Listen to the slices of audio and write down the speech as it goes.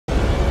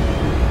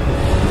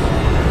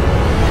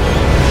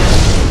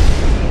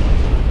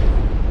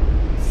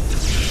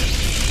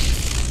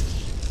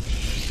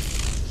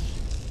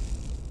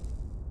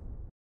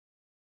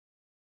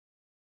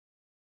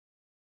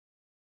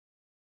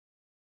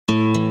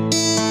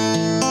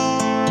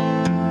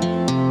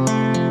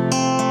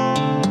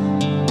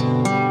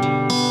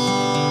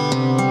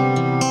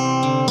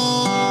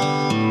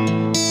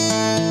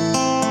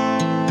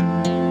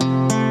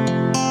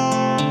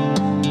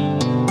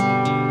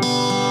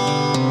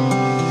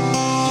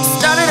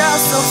out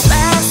so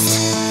fast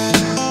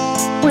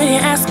when you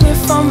asked me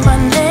for my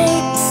name.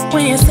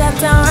 When you sat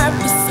down right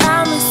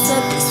beside me,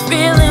 said these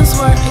feelings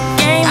were a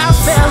game. I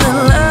fell in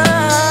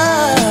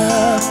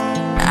love.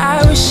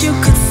 I wish you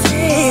could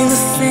say the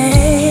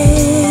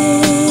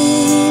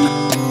same.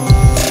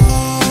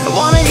 I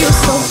wanted you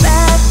so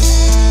bad,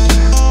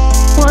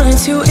 wanted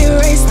to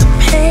erase the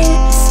pain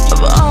of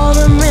all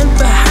the men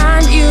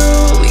behind you.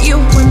 You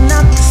were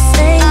not the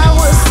same. I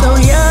was so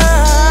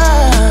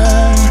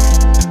young,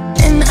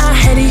 and I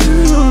had you to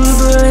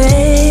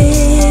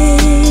blame.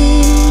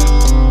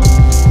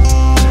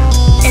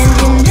 And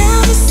you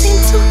never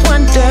seemed to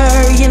wonder,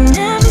 you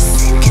never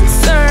seemed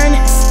concerned.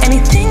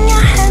 Anything I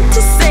had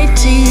to say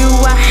to you,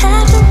 I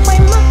had to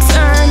wait my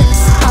turn.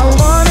 I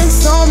wanted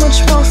so much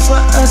more for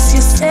us.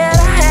 You said I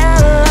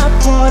had a lot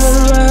more to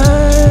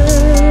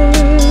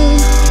learn.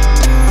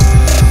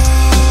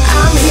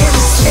 I'm here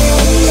to stay.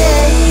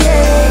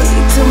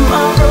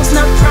 Tomorrow's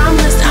not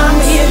promised. I'm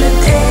here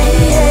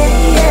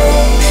today.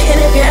 And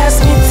if you ask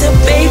me to,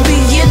 baby,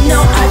 you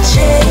know I'd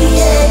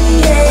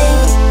change.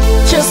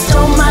 Just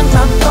don't mind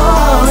my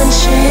ball and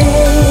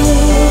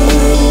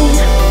chain.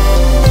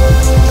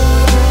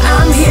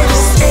 I'm here to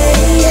stay.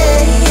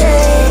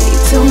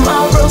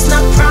 Tomorrow's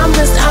not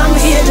promised. I'm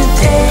here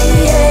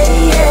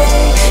today.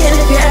 And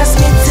if you ask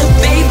me to,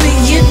 baby,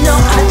 you know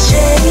I'd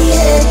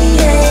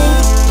change.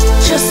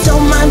 Just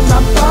don't mind my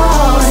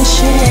ball and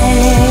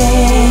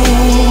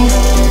chain.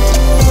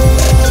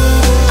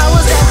 I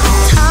was at the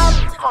top,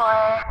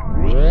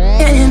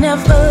 and you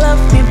never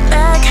loved me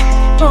back.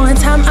 Only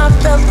time I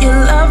felt you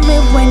loved me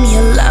when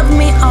you loved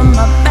me on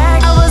my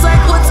back. I was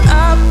like, what's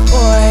up,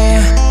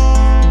 boy?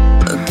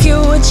 Look at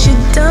what you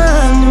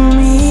done to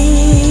me.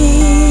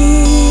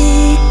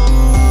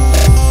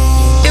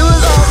 It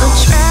was all a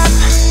trap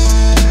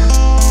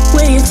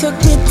when you took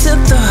me to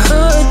the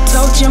hood.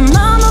 Told your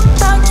mom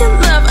about your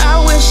love. I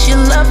wish you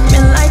loved me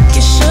like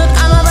you should.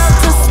 I'm about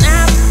to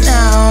snap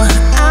now.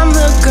 I'm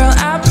the girl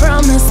I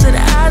promised that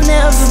I'd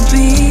never be.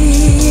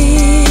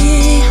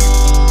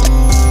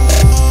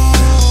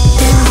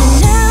 And you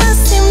never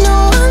seemed to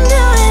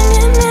wonder, and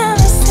you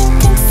never seemed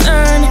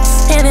concerned.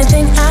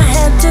 Anything I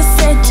had to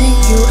say to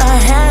you, I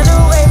had to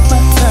wait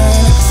my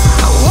turn.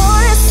 I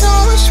wanted so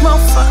much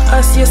more for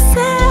us. You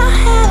said I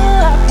had a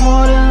lot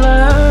more to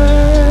learn.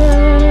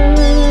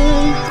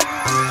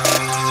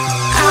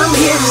 I'm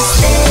here to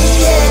stay.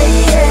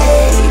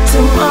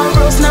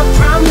 Tomorrow's not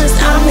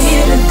promised. I'm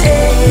here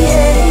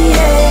today.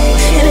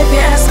 And if you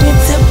ask me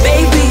to,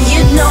 baby,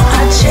 you know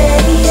I'd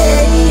change.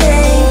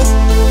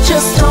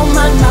 Just don't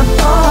mind my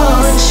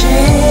ball and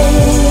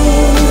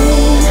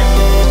chain.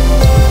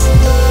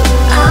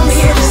 I'm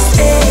here to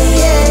stay.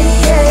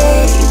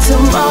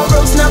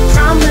 Tomorrow's not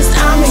promised.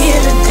 I'm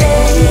here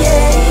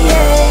today.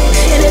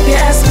 And if you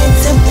ask me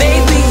to,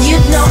 baby, you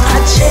know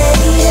I'd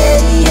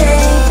change.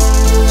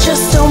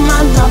 Just don't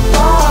mind my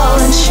ball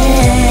and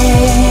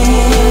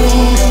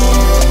chain.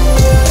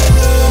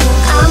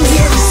 I'm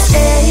here to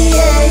stay.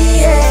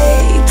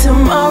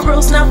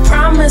 Tomorrow's not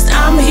promised.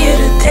 I'm here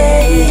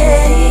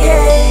today.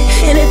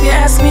 And if you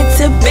ask me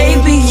to,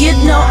 baby, you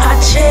know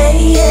I'd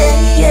change.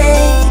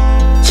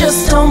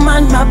 Just don't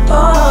mind my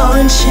ball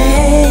and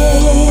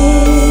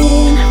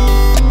chain.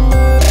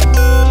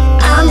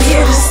 I'm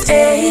here to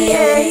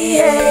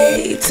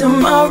stay.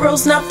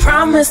 Tomorrow's not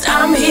promised.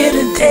 I'm here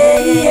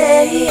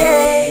today.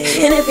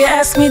 And if you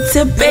ask me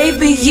to,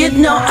 baby, you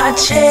know I'd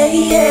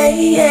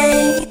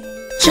change.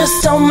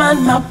 Just don't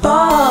mind my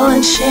ball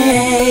and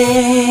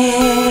chain.